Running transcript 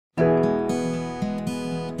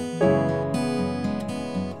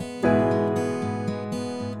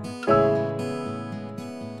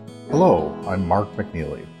Mark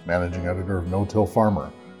McNeely, Managing Editor of No-Till Farmer,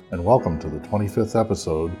 and welcome to the 25th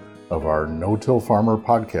episode of our No-Till Farmer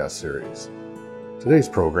podcast series. Today's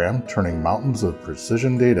program, Turning Mountains of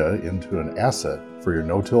Precision Data into an Asset for Your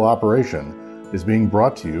No-Till Operation, is being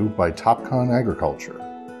brought to you by Topcon Agriculture.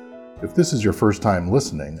 If this is your first time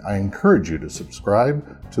listening, I encourage you to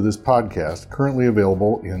subscribe to this podcast currently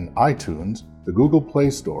available in iTunes, the Google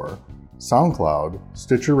Play Store, SoundCloud,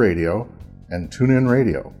 Stitcher Radio, and TuneIn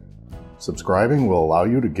Radio. Subscribing will allow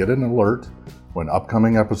you to get an alert when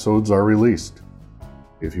upcoming episodes are released.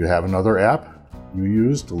 If you have another app you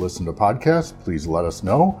use to listen to podcasts, please let us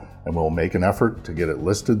know, and we'll make an effort to get it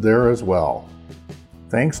listed there as well.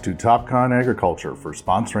 Thanks to Topcon Agriculture for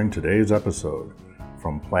sponsoring today's episode.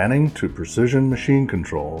 From planning to precision machine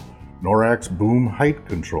control, NORAX boom height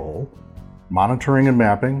control, monitoring and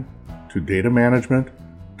mapping, to data management,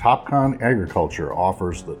 Topcon Agriculture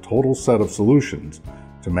offers the total set of solutions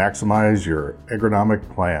to maximize your agronomic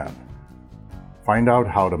plan. Find out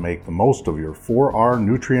how to make the most of your 4R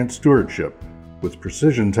nutrient stewardship with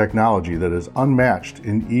precision technology that is unmatched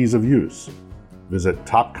in ease of use. Visit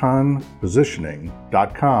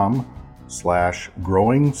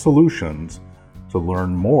topconpositioning.com/growing solutions to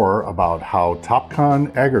learn more about how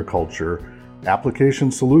Topcon Agriculture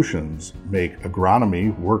application solutions make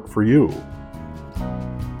agronomy work for you.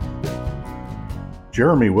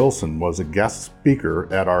 Jeremy Wilson was a guest speaker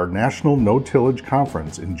at our National No-Tillage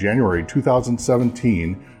Conference in January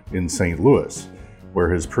 2017 in St. Louis, where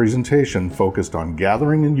his presentation focused on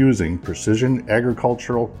gathering and using precision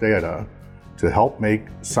agricultural data to help make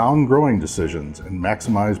sound growing decisions and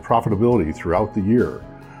maximize profitability throughout the year.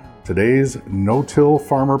 Today's No-Till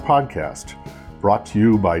Farmer podcast, brought to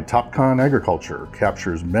you by Topcon Agriculture,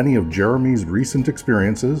 captures many of Jeremy's recent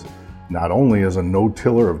experiences, not only as a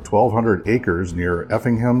no-tiller of 1,200 acres near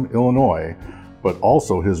Effingham, Illinois, but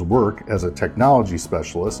also his work as a technology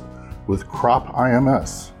specialist with Crop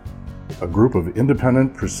IMS, a group of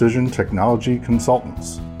independent precision technology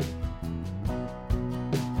consultants.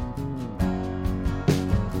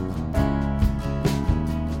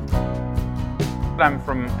 I'm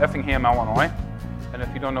from Effingham, Illinois, and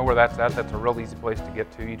if you don't know where that's at, that's a real easy place to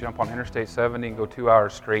get to. You jump on Interstate 70 and go 2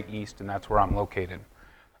 hours straight east, and that's where I'm located.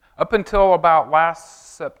 Up until about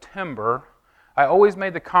last September, I always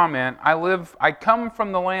made the comment, I come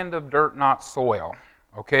from the land of dirt, not soil,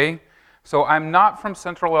 okay? So I'm not from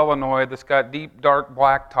central Illinois that's got deep, dark,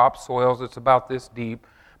 black topsoils. It's about this deep.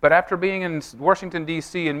 But after being in Washington,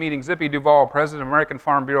 D.C. and meeting Zippy Duvall, president of American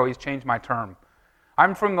Farm Bureau, he's changed my term.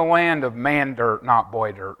 I'm from the land of man dirt, not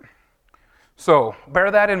boy dirt. So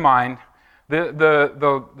bear that in mind.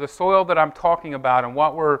 The soil that I'm talking about and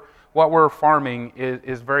what we're farming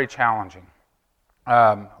is very challenging.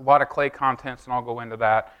 A lot of clay contents, and I'll go into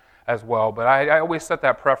that as well. But I always set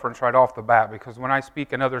that preference right off the bat, because when I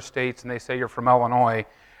speak in other states and they say you're from Illinois,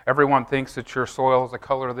 everyone thinks that your soil is the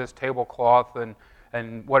color of this tablecloth,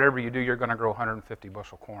 and whatever you do, you're going to grow 150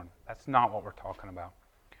 bushel corn. That's not what we're talking about.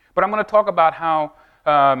 But I'm going to talk about how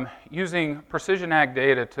using precision ag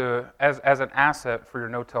data as an asset for your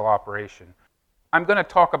no-till operation. I'm going to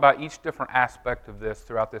talk about each different aspect of this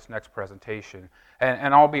throughout this next presentation.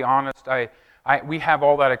 And I'll be honest, we have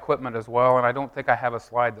all that equipment as well, and I don't think I have a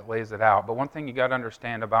slide that lays it out. But one thing you got to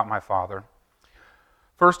understand about my father,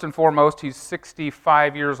 first and foremost, he's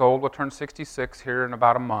 65 years old. We'll turn 66 here in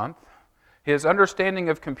about a month. His understanding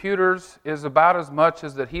of computers is about as much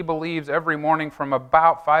as that he believes every morning from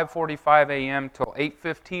about 5:45 a.m. till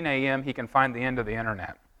 8:15 a.m. he can find the end of the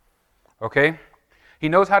internet. Okay? He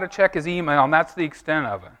knows how to check his email, and that's the extent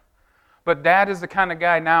of it. But Dad is the kind of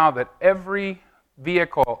guy now that every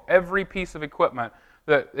vehicle, every piece of equipment,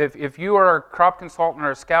 that if you are a crop consultant or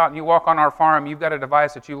a scout and you walk on our farm, you've got a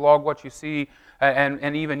device that you log what you see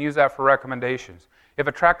and even use that for recommendations. If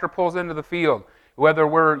a tractor pulls into the field, whether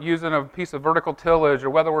we're using a piece of vertical tillage or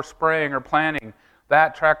whether we're spraying or planting,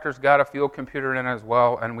 that tractor's got a field computer in it as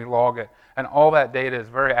well, and we log it. And all that data is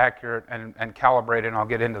very accurate and calibrated, and I'll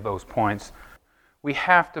get into those points. We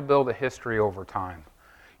have to build a history over time.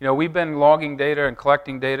 You know, we've been logging data and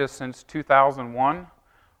collecting data since 2001.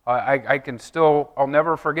 I'll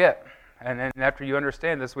never forget. And then after you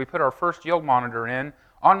understand this, we put our first yield monitor in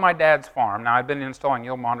on my dad's farm. Now, I've been installing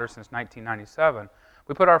yield monitors since 1997.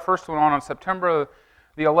 We put our first one on September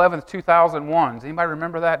the 11th, 2001. Does anybody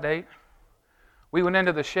remember that date? We went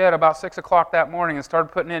into the shed about 6 o'clock that morning and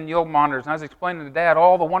started putting in yield monitors. And I was explaining to Dad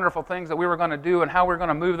all the wonderful things that we were going to do and how we were going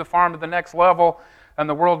to move the farm to the next level. And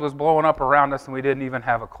the world was blowing up around us and we didn't even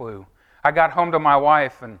have a clue. I got home to my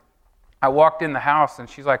wife and I walked in the house and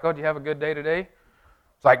she's like, "Oh, do you have a good day today?"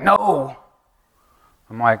 It's like, "No."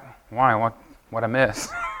 I'm like, "Why? What I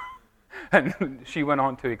miss?" And she went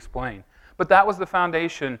on to explain. But that was the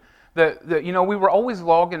foundation. We were always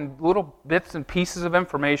logging little bits and pieces of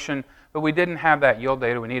information, but we didn't have that yield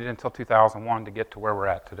data we needed until 2001 to get to where we're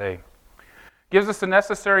at today. Gives us the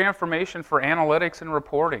necessary information for analytics and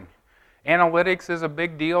reporting. Analytics is a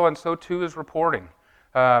big deal, and so too is reporting.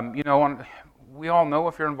 We all know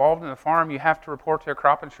if you're involved in the farm, you have to report to a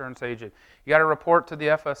crop insurance agent. You got to report to the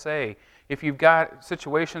FSA. If you've got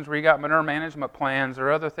situations where you got manure management plans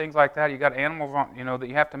or other things like that, you got animals on, that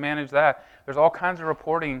you have to manage that. There's all kinds of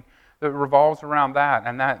reporting that revolves around that,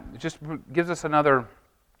 and that just gives us another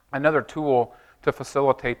tool to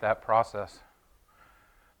facilitate that process.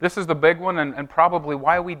 This is the big one, and probably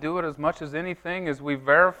why we do it as much as anything is we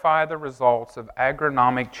verify the results of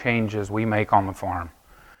agronomic changes we make on the farm.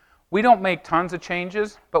 We don't make tons of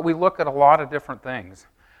changes, but we look at a lot of different things.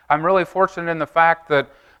 I'm really fortunate in the fact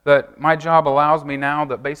that my job allows me now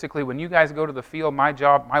that basically when you guys go to the field,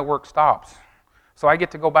 my work stops. So I get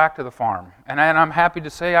to go back to the farm. And I'm happy to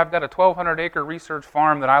say I've got a 1,200-acre research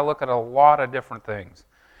farm that I look at a lot of different things.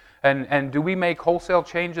 And do we make wholesale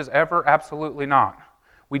changes ever? Absolutely not.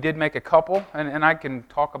 We did make a couple, and I can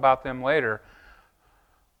talk about them later.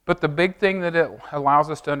 But the big thing that it allows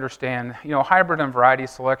us to understand, hybrid and variety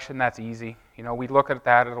selection, that's easy. We look at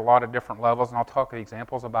that at a lot of different levels, and I'll talk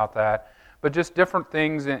examples about that. But just different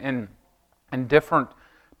things in different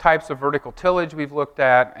types of vertical tillage we've looked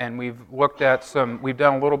at, and we've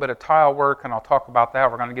done a little bit of tile work, and I'll talk about that.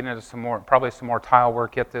 We're going to get into probably some more tile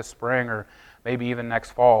work yet this spring or maybe even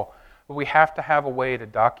next fall. But we have to have a way to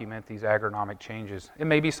document these agronomic changes. It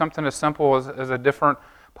may be something as simple as a different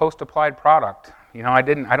post-applied product. I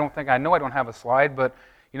don't have a slide, but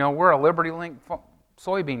we're a Liberty Link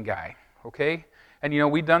soybean guy, okay?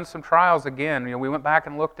 And we've done some trials again. We went back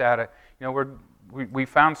and looked at it. We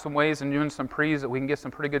found some ways in doing some pre's that we can get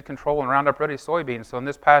some pretty good control in Roundup Ready soybeans. So in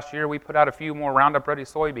this past year, we put out a few more Roundup Ready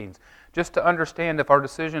soybeans just to understand if our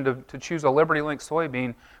decision to choose a Liberty Link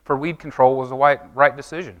soybean for weed control was the right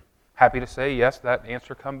decision. Happy to say, yes, that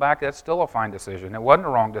answer come back. That's still a fine decision. It wasn't a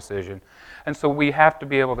wrong decision. And so we have to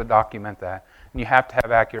be able to document that. And you have to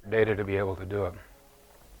have accurate data to be able to do it.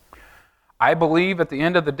 I believe at the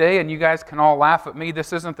end of the day, and you guys can all laugh at me,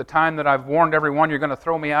 this isn't the time that I've warned everyone you're going to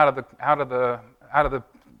throw me out of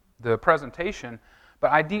the presentation, but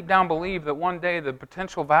I deep down believe that one day the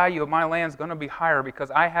potential value of my land is going to be higher because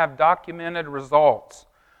I have documented results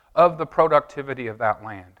of the productivity of that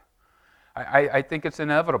land. I think it's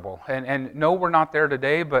inevitable. And no, we're not there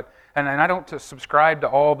today, and I don't subscribe to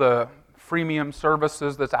all the freemium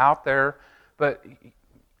services that's out there, but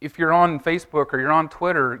if you're on Facebook or you're on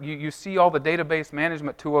Twitter, you see all the database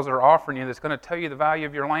management tools they're offering you that's going to tell you the value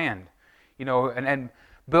of your land, and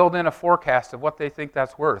build in a forecast of what they think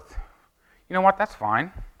that's worth. You know what? That's fine.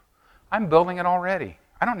 I'm building it already.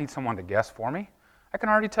 I don't need someone to guess for me. I can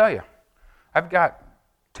already tell you. I've got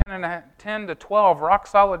 10 to 12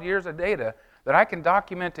 rock-solid years of data that I can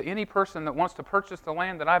document to any person that wants to purchase the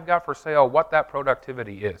land that I've got for sale what that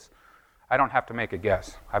productivity is. I don't have to make a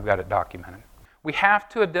guess. I've got it documented. We have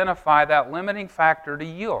to identify that limiting factor to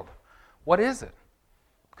yield. What is it?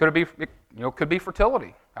 Could be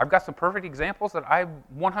fertility. I've got some perfect examples that I'm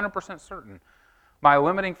 100% certain. My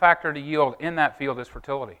limiting factor to yield in that field is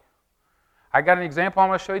fertility. I got an example I'm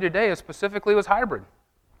going to show you today. It specifically was hybrid.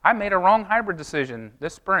 I made a wrong hybrid decision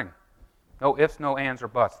this spring. No ifs, no ands, or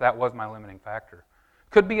buts. That was my limiting factor.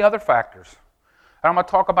 Could be other factors. And I'm going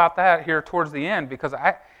to talk about that here towards the end because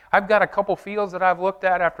I've got a couple fields that I've looked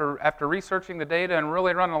at after researching the data and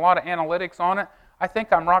really running a lot of analytics on it. I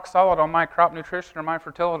think I'm rock solid on my crop nutrition or my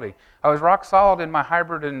fertility. I was rock solid in my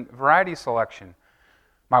hybrid and variety selection.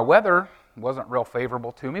 My weather wasn't real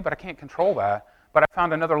favorable to me, but I can't control that. But I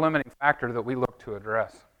found another limiting factor that we look to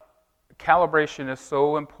address. Calibration is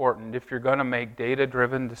so important if you're going to make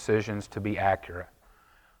data-driven decisions to be accurate.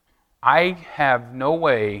 I have no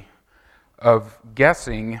way of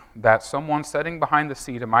guessing that someone sitting behind the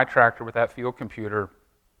seat of my tractor with that field computer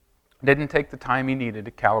didn't take the time he needed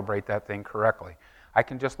to calibrate that thing correctly. I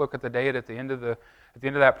can just look at the data at the end of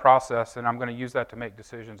that process, and I'm going to use that to make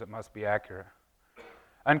decisions that must be accurate.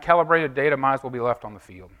 Uncalibrated data might as well be left on the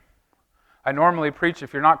field. I normally preach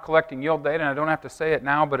if you're not collecting yield data, and I don't have to say it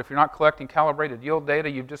now, but if you're not collecting calibrated yield data,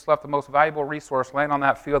 you've just left the most valuable resource laying on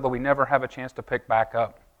that field that we never have a chance to pick back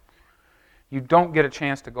up. You don't get a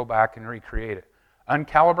chance to go back and recreate it.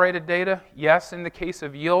 Uncalibrated data, yes, in the case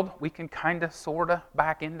of yield, we can kind of, sort of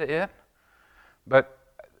back into it, but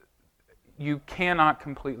you cannot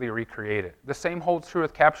completely recreate it. The same holds true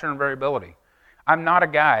with capture and variability. I'm not a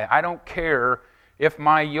guy. I don't care if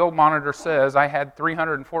my yield monitor says I had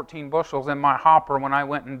 314 bushels in my hopper when I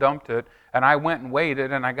went and dumped it, and I went and weighed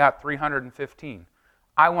it and I got 315.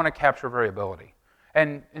 I want to capture variability.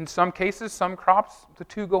 And in some cases, some crops, the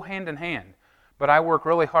two go hand in hand. But I work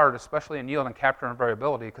really hard, especially in yield and capturing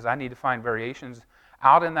variability, because I need to find variations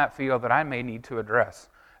out in that field that I may need to address.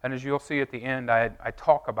 And as you'll see at the end, I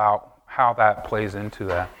talk about how that plays into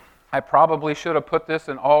that. I probably should have put this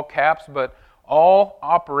in all caps, but all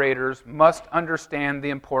operators must understand the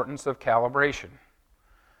importance of calibration.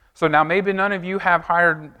 So now maybe none of you have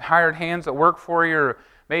hired hands that work for you, or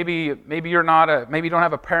maybe you're not maybe you don't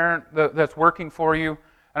have a parent that's working for you.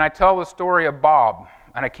 And I tell the story of Bob,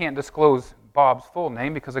 and I can't disclose Bob's full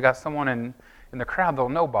name because I got someone in the crowd that'll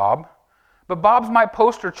know Bob. But Bob's my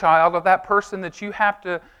poster child of that person that you have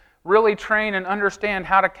to really train and understand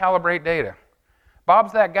how to calibrate data.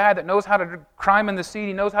 Bob's that guy that knows how to climb in the seat,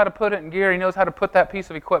 he knows how to put it in gear, he knows how to put that piece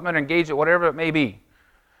of equipment and gauge it, whatever it may be.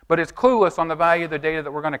 But it's clueless on the value of the data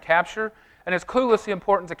that we're going to capture, and it's clueless the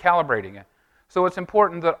importance of calibrating it. So it's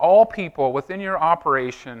important that all people within your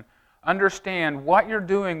operation understand what you're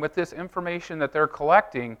doing with this information that they're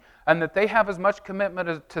collecting, and that they have as much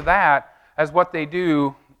commitment to that as what they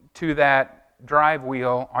do to that drive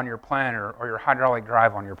wheel on your planner or your hydraulic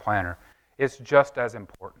drive on your planner. It's just as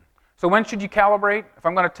important. So when should you calibrate? If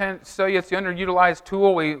I'm going to tell you it's the underutilized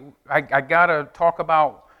tool, I got to talk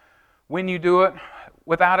about when you do it.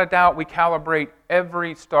 Without a doubt, we calibrate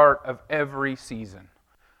every start of every season.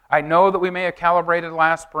 I know that we may have calibrated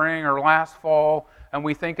last spring or last fall and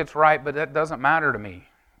we think it's right, but that doesn't matter to me.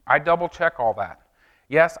 I double check all that.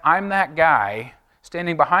 Yes, I'm that guy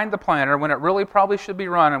standing behind the planter when it really probably should be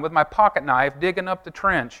running with my pocket knife digging up the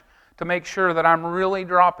trench to make sure that I'm really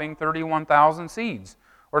dropping 31,000 seeds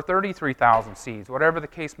or 33,000 seeds, whatever the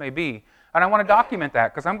case may be. And I want to document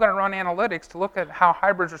that because I'm going to run analytics to look at how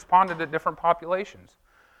hybrids responded to different populations.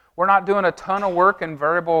 We're not doing a ton of work in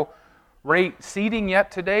variable rate seeding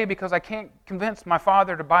yet today because I can't convince my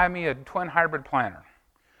father to buy me a twin hybrid planter.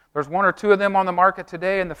 There's one or two of them on the market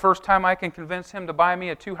today, and the first time I can convince him to buy me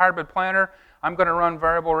a 2 hybrid planter, I'm going to run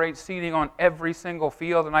variable rate seeding on every single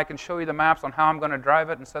field, and I can show you the maps on how I'm going to drive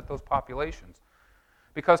it and set those populations.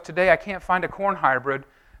 Because today I can't find a corn hybrid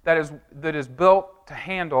that is built to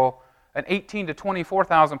handle an 18 to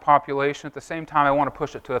 24,000 population at the same time I want to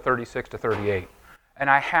push it to a 36 to 38. And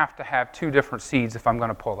I have to have 2 different seeds if I'm going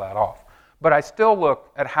to pull that off. But I still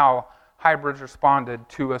look at how hybrids responded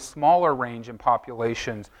to a smaller range in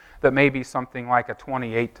populations that may be something like a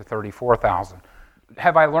 28 to 34,000.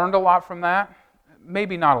 Have I learned a lot from that?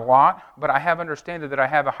 Maybe not a lot, but I have understood that I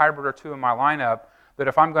have a hybrid or two in my lineup that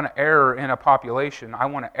if I'm going to error in a population, I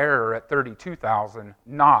want to error at 32,000,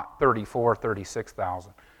 not 34,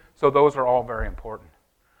 36,000. So those are all very important.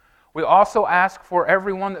 We also ask for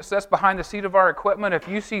everyone that sits behind the seat of our equipment, if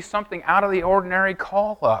you see something out of the ordinary,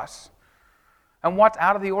 call us. And what's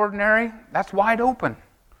out of the ordinary? That's wide open.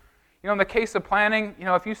 You know, in the case of planting,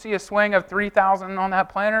 if you see a swing of 3,000 on that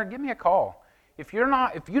planter, give me a call. If you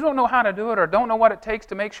don't know how to do it or don't know what it takes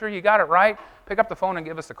to make sure you got it right, pick up the phone and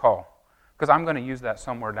give us a call, because I'm going to use that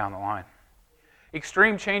somewhere down the line.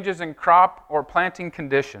 Extreme changes in crop or planting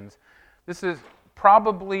conditions. This is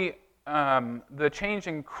probably the change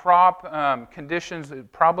in crop conditions.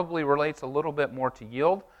 It probably relates a little bit more to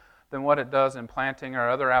yield than what it does in planting or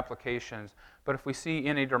other applications. But if we see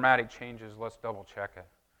any dramatic changes, let's double check it.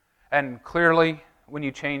 And clearly, when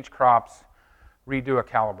you change crops, redo a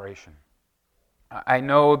calibration. I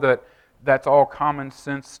know that that's all common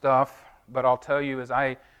sense stuff, but I'll tell you, as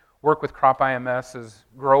I work with Crop IMS as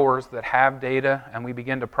growers that have data and we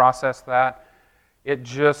begin to process that, it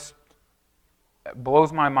just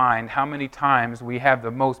blows my mind how many times we have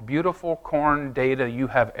the most beautiful corn data you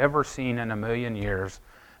have ever seen in a million years,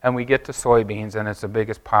 and we get to soybeans and it's the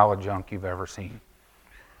biggest pile of junk you've ever seen.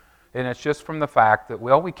 And it's just from the fact that,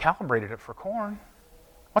 well, we calibrated it for corn.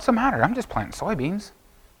 What's the matter? I'm just planting soybeans.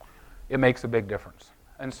 It makes a big difference.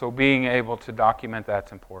 And so being able to document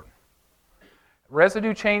that's important.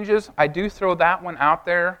 Residue changes, I do throw that one out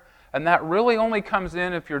there, and that really only comes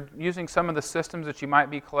in if you're using some of the systems that you might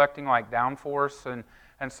be collecting, like downforce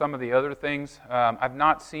and some of the other things. I've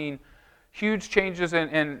not seen huge changes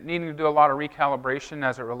in needing to do a lot of recalibration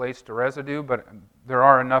as it relates to residue, but there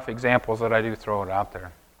are enough examples that I do throw it out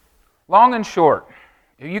there. Long and short,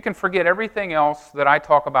 you can forget everything else that I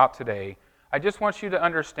talk about today. I just want you to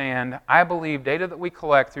understand, I believe data that we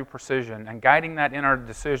collect through precision and guiding that in our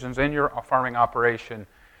decisions in your farming operation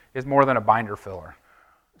is more than a binder filler.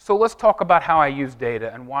 So let's talk about how I use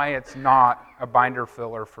data and why it's not a binder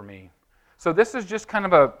filler for me. So this is just kind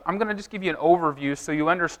of I'm going to just give you an overview so you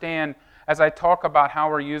understand as I talk about how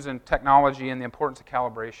we're using technology and the importance of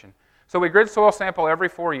calibration. So we grid soil sample every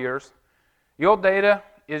 4 years. Yield data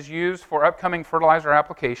is used for upcoming fertilizer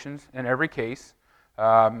applications in every case.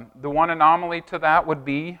 The one anomaly to that would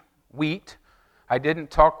be wheat. I didn't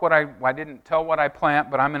tell what I plant,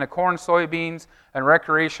 but I'm in a corn, soybeans, and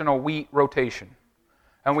recreational wheat rotation.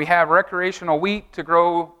 And we have recreational wheat to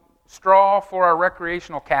grow straw for our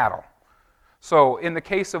recreational cattle. So in the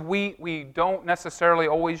case of wheat, we don't necessarily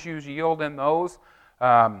always use yield in those.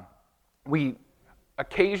 We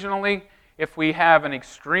occasionally, if we have an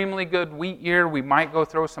extremely good wheat year, we might go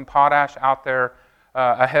throw some potash out there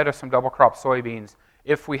ahead of some double crop soybeans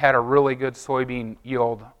if we had a really good soybean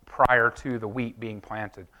yield prior to the wheat being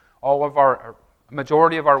planted.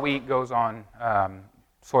 Majority of our wheat goes on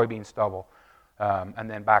soybean stubble and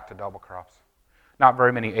then back to double crops. Not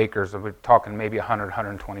very many acres, we're talking maybe 100,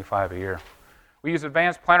 125 a year. We use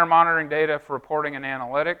advanced planter monitoring data for reporting and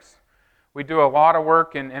analytics. We do a lot of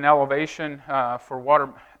work in elevation for water,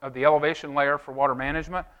 of the elevation layer for water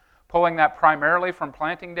management, pulling that primarily from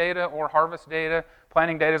planting data or harvest data.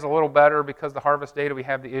 Planting data is a little better because the harvest data we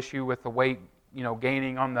have the issue with the weight,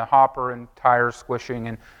 gaining on the hopper and tires squishing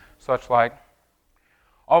and such like.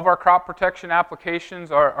 All of our crop protection applications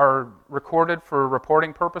are recorded for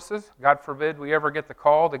reporting purposes. God forbid we ever get the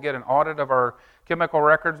call to get an audit of our chemical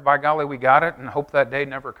records. By golly, we got it, and hope that day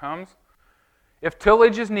never comes. If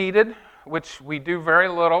tillage is needed, which we do very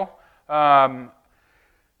little,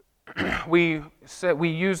 we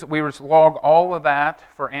log all of that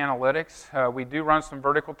for analytics. We do run some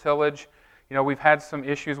vertical tillage. We've had some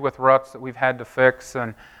issues with ruts that we've had to fix,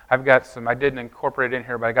 and I didn't incorporate it in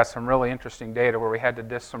here, but I got some really interesting data where we had to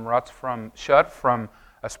disc some ruts from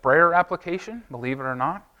a sprayer application, believe it or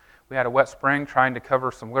not. We had a wet spring trying to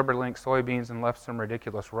cover some LibertyLink soybeans and left some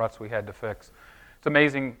ridiculous ruts we had to fix. It's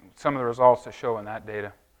amazing some of the results that show in that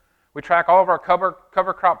data. We track all of our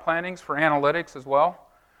cover crop plantings for analytics as well.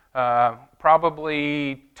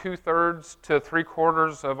 Probably 2/3 to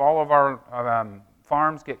 3/4 of all of our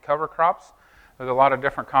farms get cover crops. There's a lot of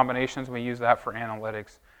different combinations. We use that for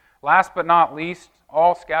analytics. Last but not least,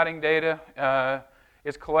 all scouting data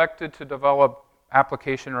is collected to develop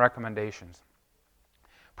application recommendations.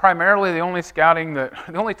 Primarily, the only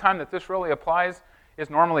time that this really applies is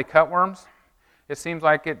normally cutworms. It seems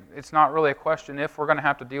like it's not really a question if we're going to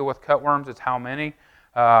have to deal with cutworms, it's how many.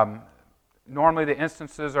 Normally the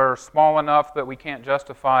instances are small enough that we can't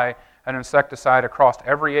justify an insecticide across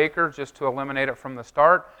every acre just to eliminate it from the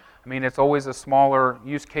start. I mean, it's always a smaller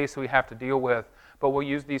use case we have to deal with, but we'll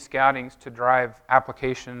use these scoutings to drive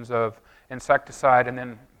applications of insecticide and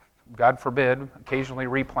then, God forbid, occasionally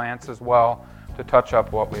replants as well to touch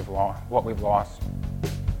up what we've lost.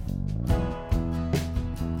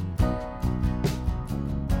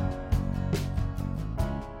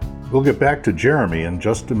 We'll get back to Jeremy in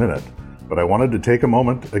just a minute, but I wanted to take a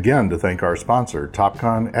moment again to thank our sponsor,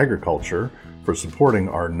 Topcon Agriculture, for supporting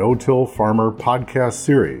our No-Till Farmer podcast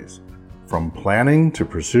series. From planning to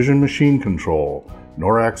precision machine control,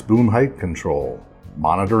 Norax boom height control,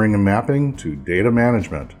 monitoring and mapping to data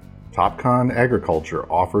management, Topcon Agriculture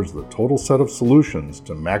offers the total set of solutions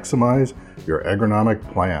to maximize your agronomic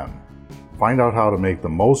plan. Find out how to make the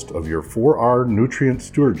most of your 4R nutrient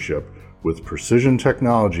stewardship with precision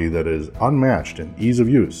technology that is unmatched in ease of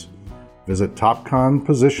use. Visit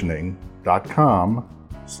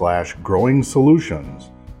topconpositioning.com/growing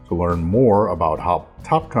solutions to learn more about how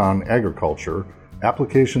Topcon Agriculture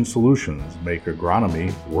application solutions make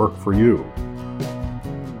agronomy work for you.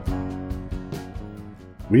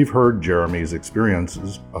 We've heard Jeremy's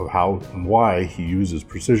experiences of how and why he uses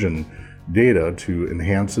precision data to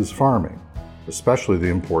enhance his farming, especially the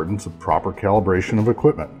importance of proper calibration of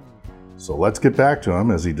equipment. So let's get back to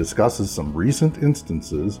him as he discusses some recent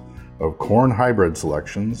instances of corn hybrid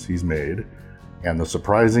selections he's made and the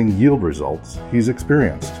surprising yield results he's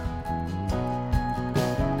experienced.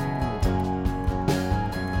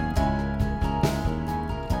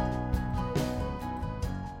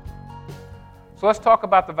 So let's talk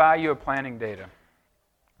about the value of planting data.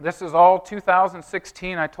 This is all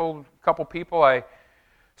 2016. I told a couple people I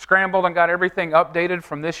scrambled and got everything updated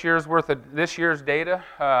from this year's data.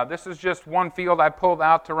 This is just one field I pulled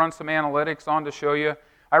out to run some analytics on to show you.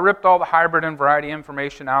 I ripped all the hybrid and variety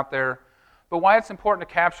information out there. But why it's important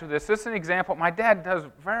to capture this is an example. My dad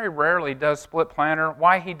very rarely does split planter.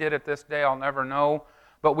 Why he did it this day, I'll never know.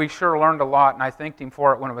 But we sure learned a lot, and I thanked him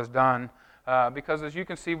for it when it was done. Because as you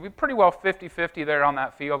can see, we pretty well 50-50 there on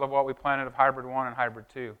that field of what we planted of hybrid 1 and hybrid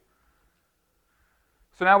 2.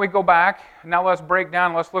 So now we go back. Now let's break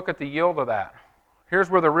down. Let's look at the yield of that. Here's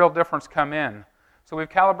where the real difference come in. So we've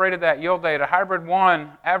calibrated that yield data. Hybrid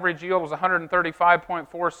 1, average yield was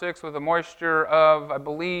 135.46 with a moisture of, I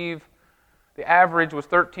believe, the average was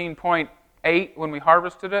 13.8 156.8 when we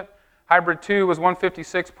harvested it. Hybrid 2 was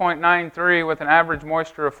 156.93 with an average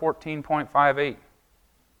moisture of 14.58.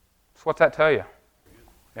 So what's that tell you?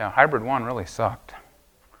 Yeah, Hybrid 1 really sucked.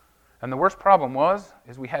 And the worst problem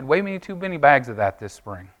is we had way too many bags of that this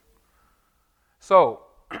spring. So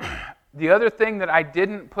the other thing that I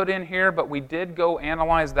didn't put in here, but we did go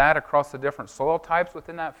analyze that across the different soil types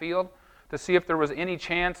within that field to see if there was any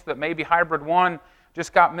chance that maybe Hybrid 1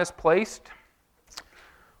 just got misplaced.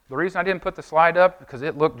 The reason I didn't put the slide up is because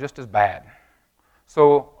it looked just as bad.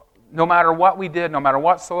 So no matter what we did, no matter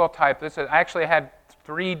what soil type, I actually had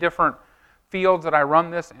 3 different fields that I run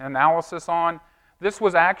this analysis on. This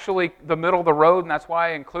was actually the middle of the road, and that's why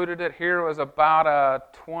I included it here. It was about a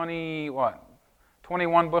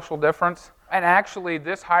 21 bushel difference. And actually,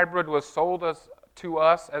 this hybrid was sold to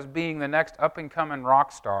us as being the next up-and-coming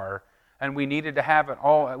rock star, and we needed to have it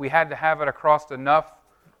all. We had to have it across enough.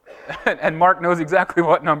 And Mark knows exactly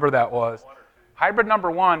what number that was. Hybrid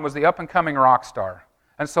number 1 was the up-and-coming rock star.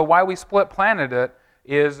 And so why we split planted it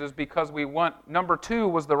is because number 2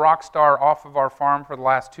 was the rock star off of our farm for the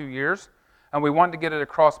last 2 years, and we wanted to get it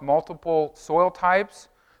across multiple soil types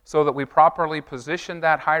so that we properly positioned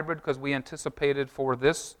that hybrid, because we anticipated for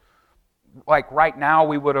this, like right now,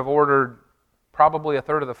 we would have ordered probably a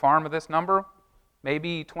third of the farm of this number,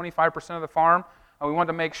 maybe 25% of the farm, and we wanted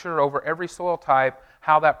to make sure over every soil type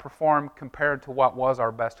how that performed compared to what was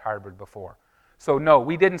our best hybrid before. So no,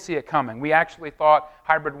 we didn't see it coming. We actually thought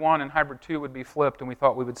Hybrid 1 and Hybrid 2 would be flipped, and we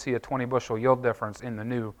thought we would see a 20 bushel yield difference in the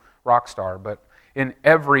new Rockstar. But in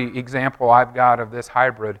every example I've got of this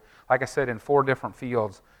hybrid, like I said, in 4 different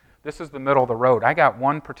fields, this is the middle of the road. I got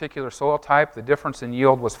one particular soil type, the difference in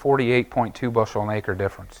yield was 48.2 bushel an acre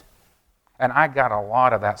difference. And I got a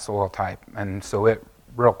lot of that soil type, and so it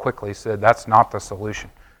real quickly said that's not the solution.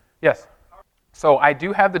 Yes? So I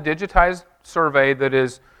do have the digitized survey that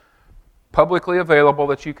is publicly available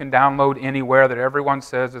that you can download anywhere that everyone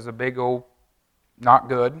says is a big old not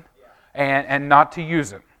good, and not to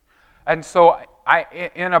use it. And so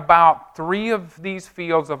in about 3 of these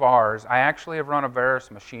fields of ours, I actually have run a Veris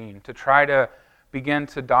machine to try to begin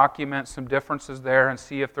to document some differences there and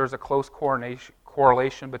see if there's a close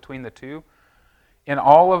correlation between the two. In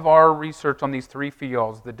all of our research on these 3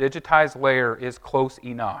 fields, the digitized layer is close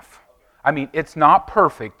enough. I mean, it's not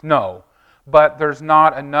perfect, no, but there's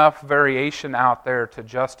not enough variation out there to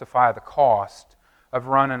justify the cost of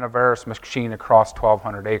running a Veris machine across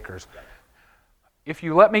 1,200 acres. If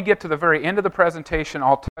you let me get to the very end of the presentation,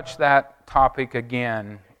 I'll touch that topic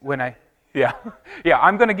again when I'm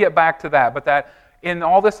going to get back to that, but that in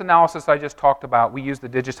all this analysis I just talked about, we used the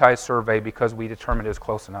digitized survey because we determined it was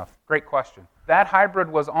close enough. Great question. That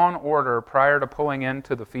hybrid was on order prior to pulling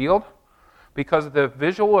into the field because the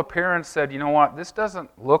visual appearance said, you know what, this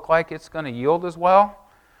doesn't look like it's going to yield as well,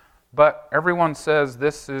 but everyone says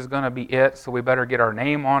this is going to be it, so we better get our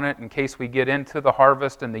name on it in case we get into the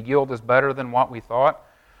harvest and the yield is better than what we thought.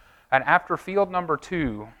 And after field number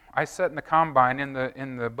 2, I sat in the combine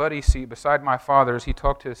in the buddy seat beside my father's. He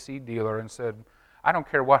talked to a seed dealer and said, I don't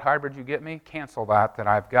care what hybrid you get me, cancel that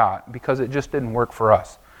I've got, because it just didn't work for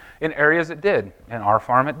us. In areas it did. In our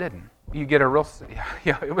farm it didn't. You get a real,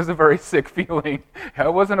 it was a very sick feeling.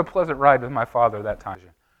 It wasn't a pleasant ride with my father that time.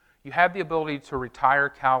 You have the ability to retire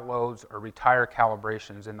cal loads or retire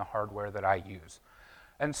calibrations in the hardware that I use.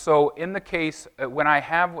 And so in the case, when I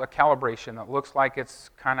have a calibration that looks like it's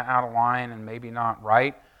kind of out of line and maybe not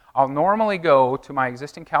right, I'll normally go to my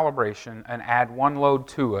existing calibration and add 1 load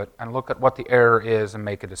to it and look at what the error is and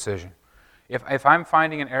make a decision. If I'm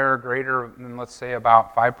finding an error greater than, let's say,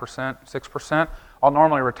 about 5%, 6%, I'll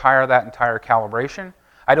normally retire that entire calibration.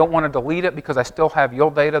 I don't want to delete it because I still have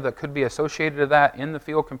yield data that could be associated to that in the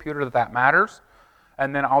field computer that matters.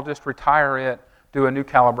 And then I'll just retire it, do a new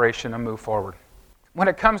calibration, and move forward. When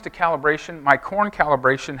it comes to calibration, my corn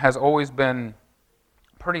calibration has always been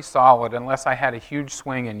pretty solid unless I had a huge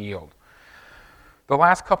swing in yield. The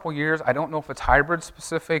last couple years, I don't know if it's hybrid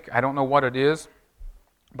specific, I don't know what it is,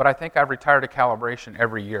 but I think I've retired a calibration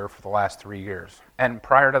every year for the last 3 years. And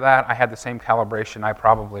prior to that, I had the same calibration I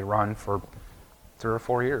probably run for 3 or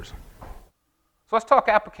 4 years. So let's talk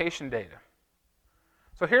application data.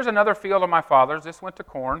 So here's another field of my father's. This went to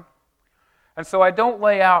corn. And so I don't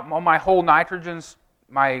lay out my whole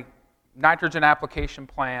my nitrogen application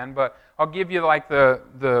plan, but I'll give you like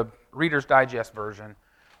the Reader's Digest version.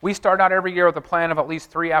 We start out every year with a plan of at least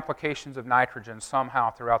 3 applications of nitrogen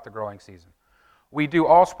somehow throughout the growing season. We do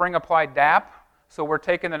all spring applied DAP, so we're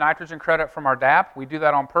taking the nitrogen credit from our DAP. We do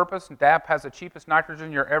that on purpose. DAP has the cheapest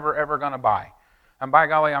nitrogen you're ever going to buy. And by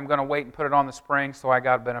golly, I'm going to wait and put it on the spring, so I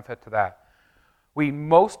got a benefit to that.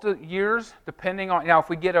 Most of the years, depending on, now if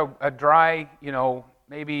we get a dry,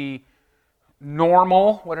 maybe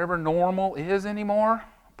normal, whatever normal is anymore,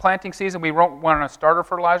 planting season, we won't run a starter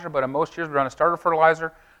fertilizer, but in most years we run a starter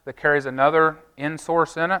fertilizer that carries another N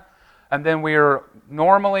source in it. And then we are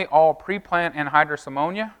normally all pre-plant anhydrous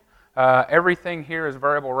ammonia. Everything here is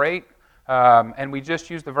variable rate, and we just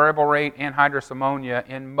use the variable rate anhydrous ammonia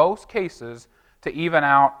in most cases to even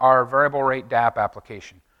out our variable rate DAP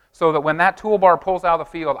application. So that when that toolbar pulls out of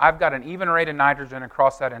the field, I've got an even rate of nitrogen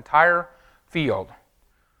across that entire field. So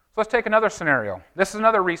let's take another scenario. This is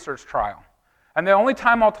another research trial. And the only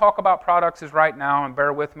time I'll talk about products is right now, and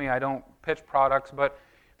bear with me, I don't pitch products, but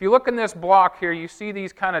if you look in this block here, you see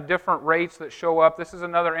these kind of different rates that show up. This is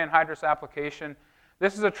another anhydrous application.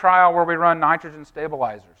 This is a trial where we run nitrogen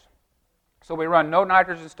stabilizers. So we run no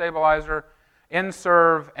nitrogen stabilizer,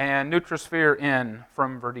 N-Serve, and Nutrisphere N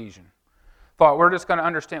from Verdesian. Thought we're just going to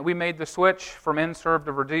understand. We made the switch from N-Serve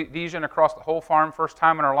to Verdesian across the whole farm. First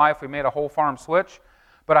time in our life we made a whole farm switch.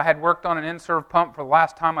 But I had worked on an N-Serve pump for the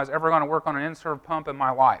last time I was ever going to work on an N-Serve pump in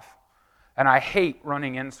my life. And I hate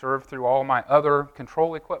running N-Serve through all my other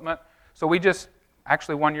control equipment. So we just,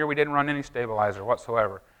 actually one year we didn't run any stabilizer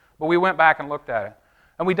whatsoever. But we went back and looked at it.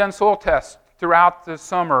 And we done soil tests throughout the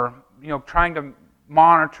summer, trying to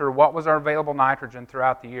monitor what was our available nitrogen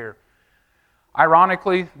throughout the year.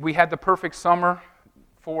 Ironically, we had the perfect summer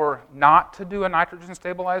for not to do a nitrogen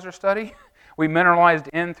stabilizer study. We mineralized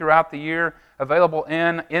N throughout the year, available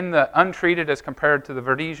N in the untreated as compared to the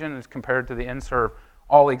Verdesian, as compared to the N-Serve,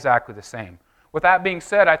 all exactly the same. With that being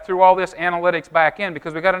said, I threw all this analytics back in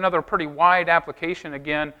because we got another pretty wide application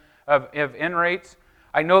again of N rates.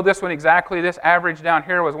 I know this one exactly. This average down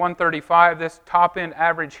here was 135. This top end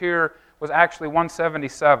average here was actually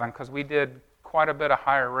 177 because we did quite a bit of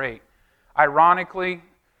higher rate. Ironically,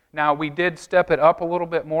 now we did step it up a little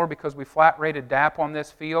bit more because we flat rated DAP on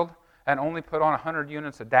this field and only put on 100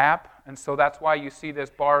 units of DAP, and so that's why you see this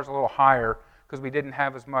bar is a little higher because we didn't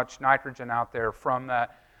have as much nitrogen out there from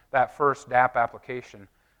that first DAP application.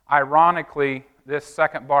 Ironically, this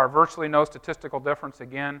second bar, virtually no statistical difference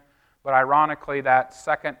again, but ironically that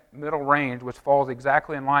second middle range, which falls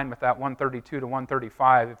exactly in line with that 132 to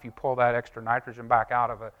 135, if you pull that extra nitrogen back out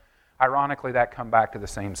of it, ironically that come back to the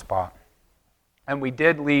same spot. And we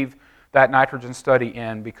did leave that nitrogen study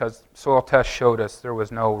in because soil tests showed us there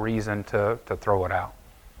was no reason to throw it out.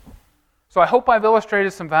 So I hope I've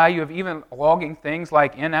illustrated some value of even logging things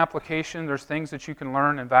like in application. There's things that you can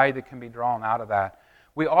learn and value that can be drawn out of that.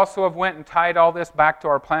 We also have went and tied all this back to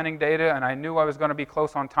our planning data, and I knew I was going to be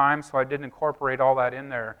close on time, so I didn't incorporate all that in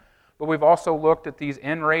there. But we've also looked at these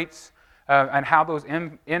N rates and how those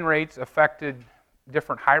N rates affected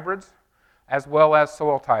different hybrids as well as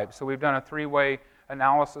soil types. So we've done a three-way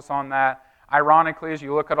analysis on that. Ironically, as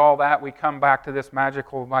you look at all that, we come back to this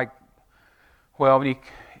magical, when you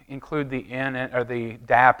include the N or the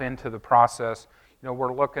DAP into the process,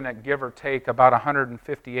 we're looking at give or take about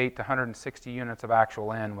 158 to 160 units of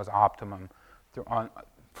actual N was optimum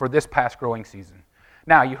for this past growing season.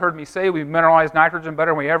 Now, you heard me say we mineralized nitrogen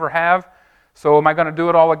better than we ever have, so am I going to do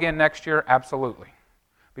it all again next year? Absolutely.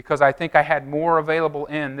 Because I think I had more available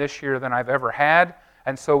N this year than I've ever had,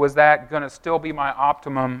 and so is that going to still be my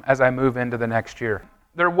optimum as I move into the next year?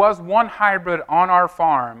 There was one hybrid on our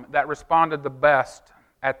farm that responded the best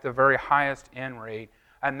at the very highest N rate,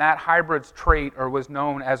 and that hybrid's trait was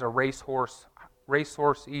known as a racehorse-ish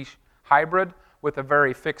hybrid with a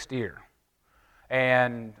very fixed ear.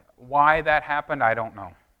 And why that happened, I don't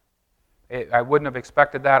know. I wouldn't have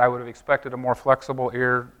expected that. I would have expected a more flexible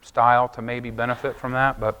ear style to maybe benefit from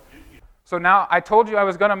that. But so now I told you I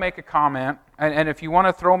was going to make a comment, and if you want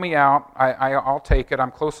to throw me out, I'll take it.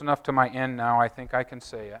 I'm close enough to my end now. I think I can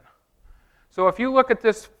say it. So if you look at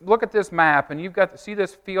this map, and you've got see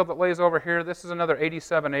this field that lays over here. This is another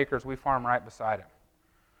 87 acres we farm right beside it.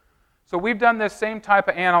 So we've done this same type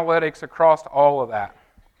of analytics across all of that.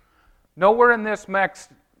 Nowhere in this mix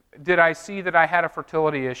did I see that I had a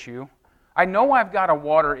fertility issue. I know I've got a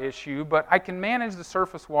water issue, but I can manage the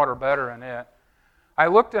surface water better in it. I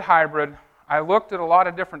looked at hybrid. I looked at a lot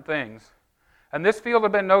of different things. And this field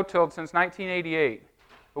had been no-tilled since 1988.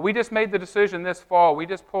 But we just made the decision this fall. We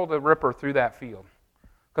just pulled a ripper through that field.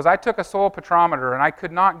 Because I took a soil petrometer, and I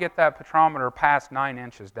could not get that petrometer past 9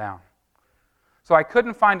 inches down. So I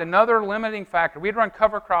couldn't find another limiting factor. We'd run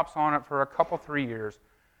cover crops on it for 3 years.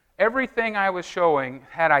 Everything I was showing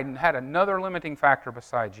had another limiting factor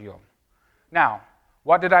besides yield. Now,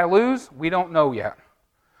 what did I lose? We don't know yet.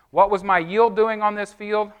 What was my yield doing on this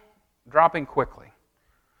field? Dropping quickly.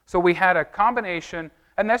 So we had a combination,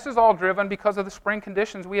 and this is all driven because of the spring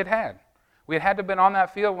conditions we had had. We had to have been on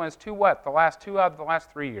that field when it's too wet the last 2 out of the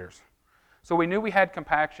last 3 years. So we knew we had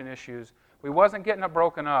compaction issues. We wasn't getting it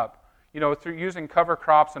broken up, through using cover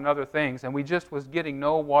crops and other things, and we just was getting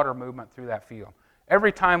no water movement through that field.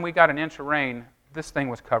 Every time we got an inch of rain, this thing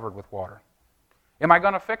was covered with water. Am I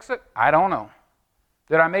going to fix it? I don't know.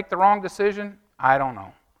 Did I make the wrong decision? I don't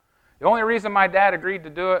know. The only reason my dad agreed to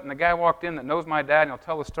do it, and the guy walked in that knows my dad, and he'll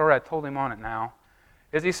tell the story, I told him on it now,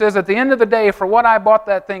 is he says, at the end of the day, for what I bought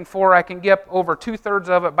that thing for, I can get over 2/3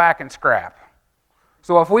 of it back in scrap.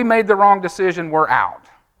 So if we made the wrong decision, we're out.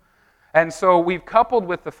 And so we've coupled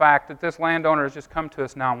with the fact that this landowner has just come to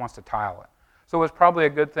us now and wants to tile it. So it's probably a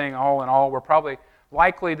good thing all in all. We're probably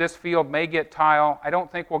likely this field may get tile. I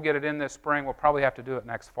don't think we'll get it in this spring. We'll probably have to do it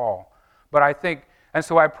next fall. But I think, and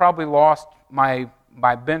so I probably lost my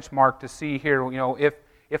benchmark to see here,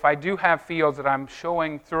 if I do have fields that I'm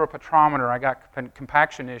showing through a petrometer, I got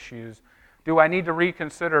compaction issues, do I need to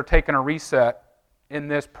reconsider taking a reset in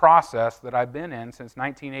this process that I've been in since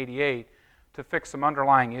 1988 to fix some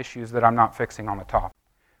underlying issues that I'm not fixing on the top?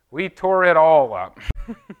 We tore it all up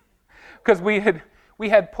because we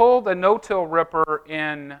had pulled a no-till ripper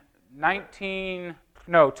in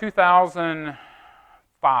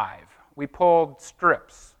 2005. We pulled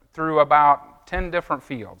strips through about 10 different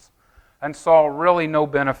fields and saw really no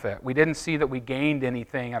benefit. We didn't see that we gained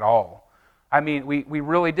anything at all. I mean, we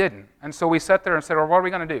really didn't. And so we sat there and said, well, what are we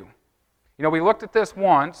going to do? We looked at this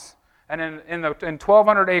once, and in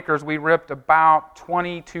 1,200 acres, we ripped about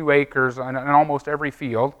 22 acres in almost every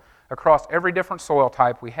field across every different soil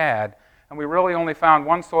type we had, and we really only found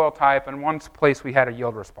one soil type and one place we had a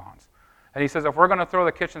yield response. And he says, if we're going to throw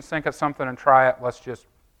the kitchen sink at something and try it, let's just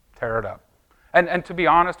tear it up. And to be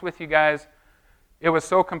honest with you guys, it was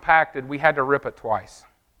so compacted, we had to rip it twice.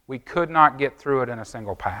 We could not get through it in a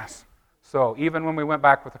single pass. So even when we went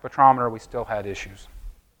back with the petrometer, we still had issues.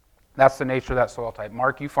 That's the nature of that soil type.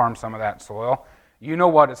 Mark, you farm some of that soil. You know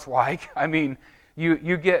what it's like. I mean,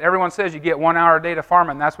 you get, everyone says you get 1 hour a day to farm,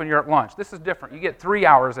 and that's when you're at lunch. This is different. You get 3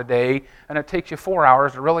 hours a day, and it takes you 4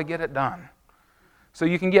 hours to really get it done. So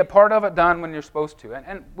you can get part of it done when you're supposed to.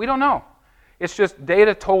 And we don't know. It's just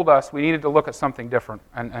data told us we needed to look at something different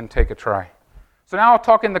and take a try. So now I'll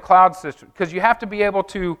talk in the cloud system, because you have to be able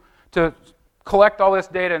to collect all this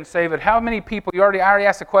data and save it. How many people, I already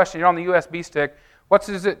asked the question, you're on the USB stick,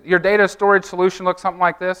 your data storage solution looks something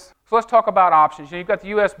like this? So let's talk about options. You've got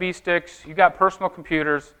the USB sticks, you've got personal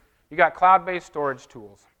computers, you've got cloud-based storage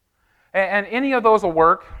tools. And any of those will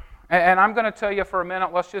work. And I'm going to tell you for a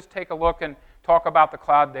minute, let's just take a look and talk about the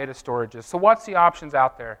cloud data storages. So what's the options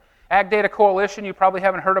out there? Ag Data Coalition, you probably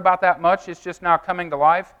haven't heard about that much. It's just now coming to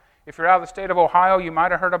life. If you're out of the state of Ohio, you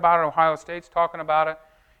might have heard about it. Ohio State's talking about it.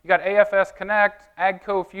 You got AFS Connect,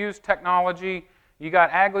 AGCO Fuse Technology, you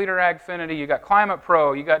got Ag Leader AgFinity, you got Climate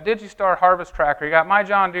Pro, you got Digistar Harvest Tracker, you got My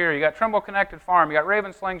John Deere, you got Trimble Connected Farm, you got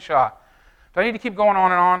Raven Slingshot. Do I need to keep going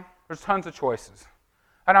on and on? There's tons of choices.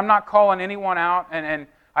 And I'm not calling anyone out, and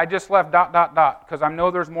I just left ... because I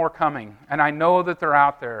know there's more coming, and I know that they're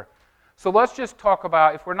out there. So let's just talk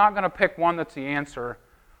about, if we're not going to pick one that's the answer,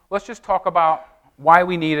 let's just talk about why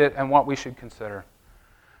we need it and what we should consider.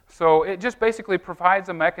 So it just basically provides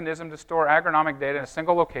a mechanism to store agronomic data in a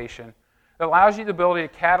single location. It allows you the ability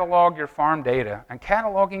to catalog your farm data, and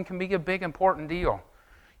cataloging can be a big, important deal.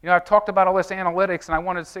 I've talked about all this analytics, and I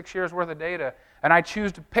wanted 6 years worth of data, and I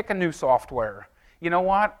choose to pick a new software. You know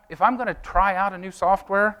what? If I'm going to try out a new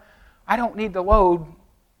software, I don't need to load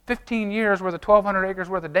 15 years worth of 1,200 acres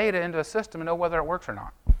worth of data into a system and know whether it works or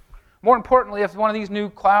not. More importantly, if one of these new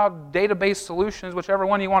cloud database solutions, whichever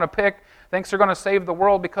one you want to pick, thinks they're going to save the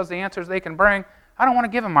world because the answers they can bring, I don't want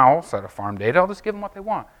to give them my whole set of farm data. I'll just give them what they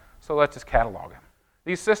want. So let's just catalog it.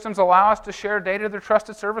 These systems allow us to share data to their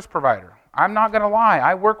trusted service provider. I'm not going to lie.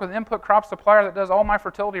 I work with an input crop supplier that does all my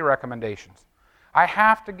fertility recommendations. I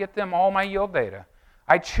have to get them all my yield data.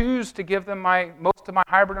 I choose to give them most of my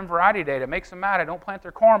hybrid and variety data. It makes them mad I don't plant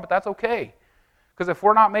their corn, but that's okay. Because if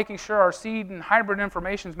we're not making sure our seed and hybrid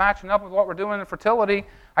information is matching up with what we're doing in fertility,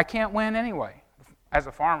 I can't win anyway as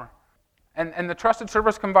a farmer. And the trusted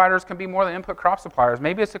service providers can be more than input crop suppliers.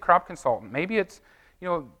 Maybe it's a crop consultant. Maybe it's,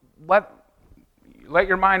 let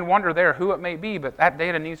your mind wander there who it may be, but that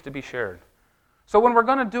data needs to be shared. So when we're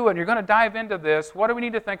going to do it and you're going to dive into this, what do we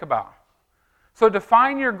need to think about? So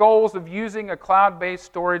define your goals of using a cloud-based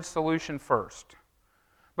storage solution first.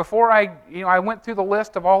 Before I went through the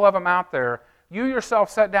list of all of them out there, you yourself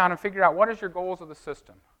sat down and figured out what is your goals of the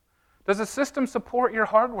system. Does the system support your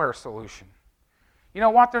hardware solution? You know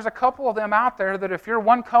what? There's a couple of them out there that if you're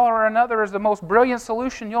one color or another is the most brilliant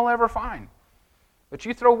solution you'll ever find. But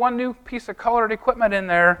you throw one new piece of colored equipment in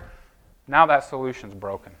there, now that solution's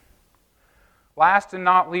broken. Last and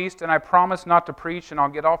not least, and I promise not to preach, and I'll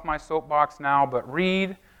get off my soapbox now, but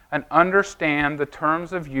read and understand the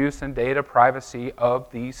terms of use and data privacy of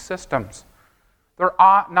these systems. They're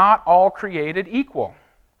not all created equal.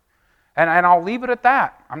 And I'll leave it at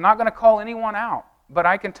that. I'm not going to call anyone out, but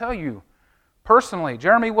I can tell you, personally,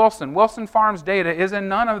 Jeremy Wilson, Wilson Farms data is in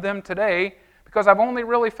none of them today because I've only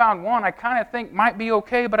really found one I kind of think might be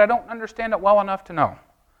okay, but I don't understand it well enough to know.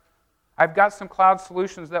 I've got some cloud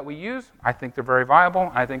solutions that we use. I think they're very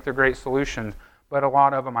viable. I think they're great solutions, but a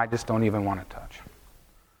lot of them I just don't even want to touch.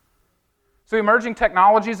 So emerging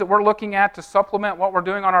technologies that we're looking at to supplement what we're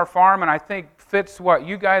doing on our farm, and I think fits what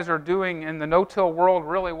you guys are doing in the no-till world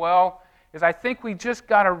really well, is I think we just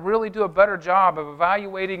got to really do a better job of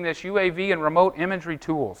evaluating this UAV and remote imagery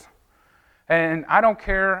tools. And I don't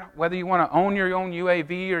care whether you want to own your own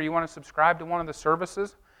UAV or you want to subscribe to one of the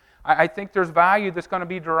services. I think there's value that's going to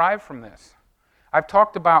be derived from this. I've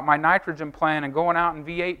talked about my nitrogen plan and going out in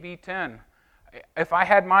V8, V10. If I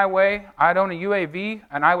had my way, I'd own a UAV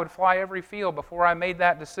and I would fly every field before I made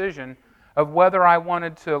that decision of whether I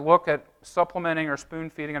wanted to look at supplementing or spoon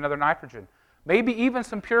feeding another nitrogen. Maybe even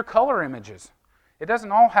some pure color images. It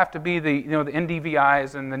doesn't all have to be the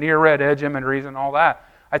NDVIs and the near red edge imageries and all that.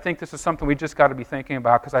 I think this is something we just got to be thinking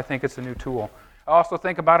about because I think it's a new tool. I also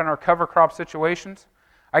think about in our cover crop situations.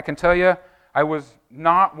 I can tell you, I was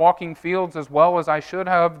not walking fields as well as I should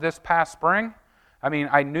have this past spring. I mean,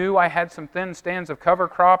 I knew I had some thin stands of cover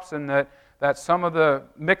crops and that some of the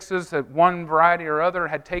mixes that one variety or other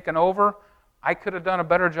had taken over. I could have done a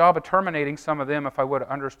better job of terminating some of them if I would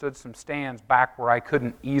have understood some stands back where I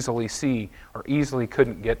couldn't easily see or easily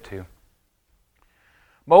couldn't get to.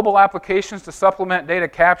 Mobile applications to supplement data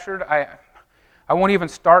captured. I won't even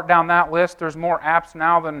start down that list. There's more apps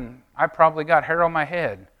now than I probably got hair on my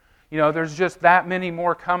head. There's just that many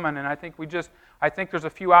more coming, and I think there's a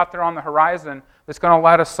few out there on the horizon that's going to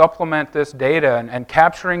let us supplement this data and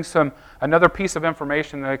capturing another piece of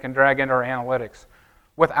information that we can drag into our analytics.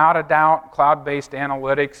 Without a doubt, cloud-based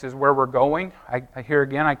analytics is where we're going. Here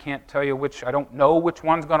again, I can't tell you I don't know which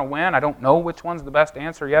one's going to win. I don't know which one's the best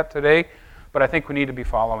answer yet today, but I think we need to be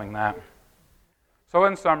following that. So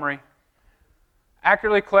in summary,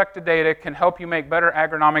 accurately collected data can help you make better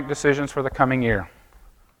agronomic decisions for the coming year.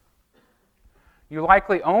 You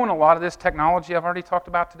likely own a lot of this technology I've already talked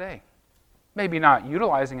about today. Maybe not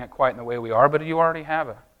utilizing it quite in the way we are, but you already have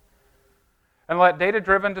it. And let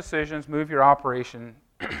data-driven decisions move your operation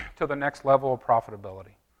to the next level of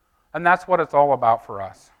profitability. And that's what it's all about for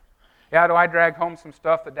us. Yeah, do I drag home some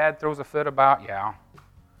stuff that Dad throws a fit about? Yeah.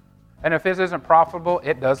 And if this isn't profitable,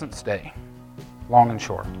 it doesn't stay. Long and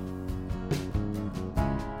short.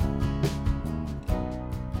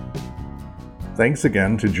 Thanks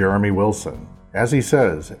again to Jeremy Wilson. As he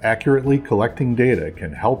says, accurately collecting data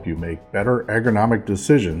can help you make better agronomic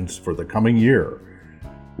decisions for the coming year.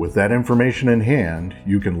 With that information in hand,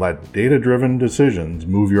 you can let data-driven decisions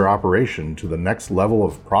move your operation to the next level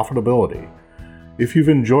of profitability. If you've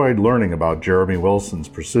enjoyed learning about Jeremy Wilson's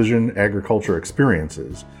precision agriculture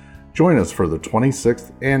experiences, join us for the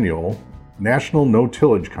 26th Annual National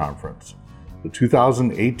No-Tillage Conference. The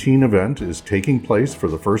 2018 event is taking place for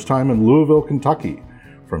the first time in Louisville, Kentucky,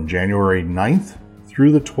 from January 9th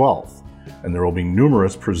through the 12th, and there will be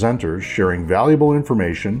numerous presenters sharing valuable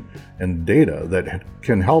information and data that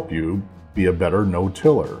can help you be a better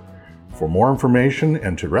no-tiller. For more information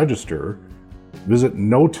and to register, visit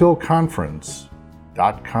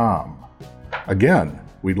notillconference.com. Again,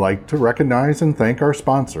 we'd like to recognize and thank our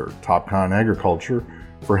sponsor, Topcon Agriculture,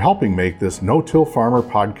 for helping make this No-Till Farmer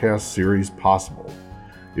podcast series possible.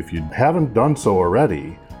 If you haven't done so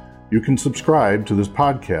already, you can subscribe to this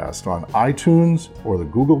podcast on iTunes or the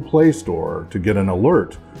Google Play Store to get an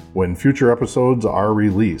alert when future episodes are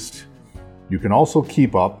released. You can also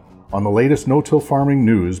keep up on the latest no-till farming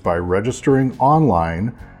news by registering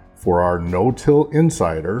online for our No-Till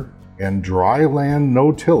Insider and Dryland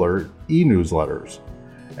No-Tiller e-newsletters.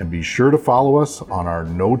 And be sure to follow us on our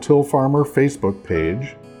No-Till Farmer Facebook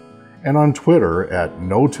page and on Twitter at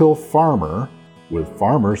No-Till Farmer, with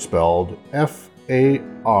farmer spelled F-A-R-M-R.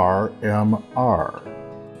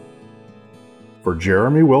 For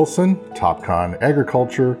Jeremy Wilson, Topcon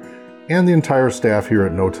Agriculture, and the entire staff here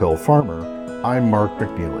at No-Till Farmer, I'm Mark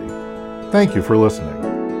McNeely. Thank you for listening.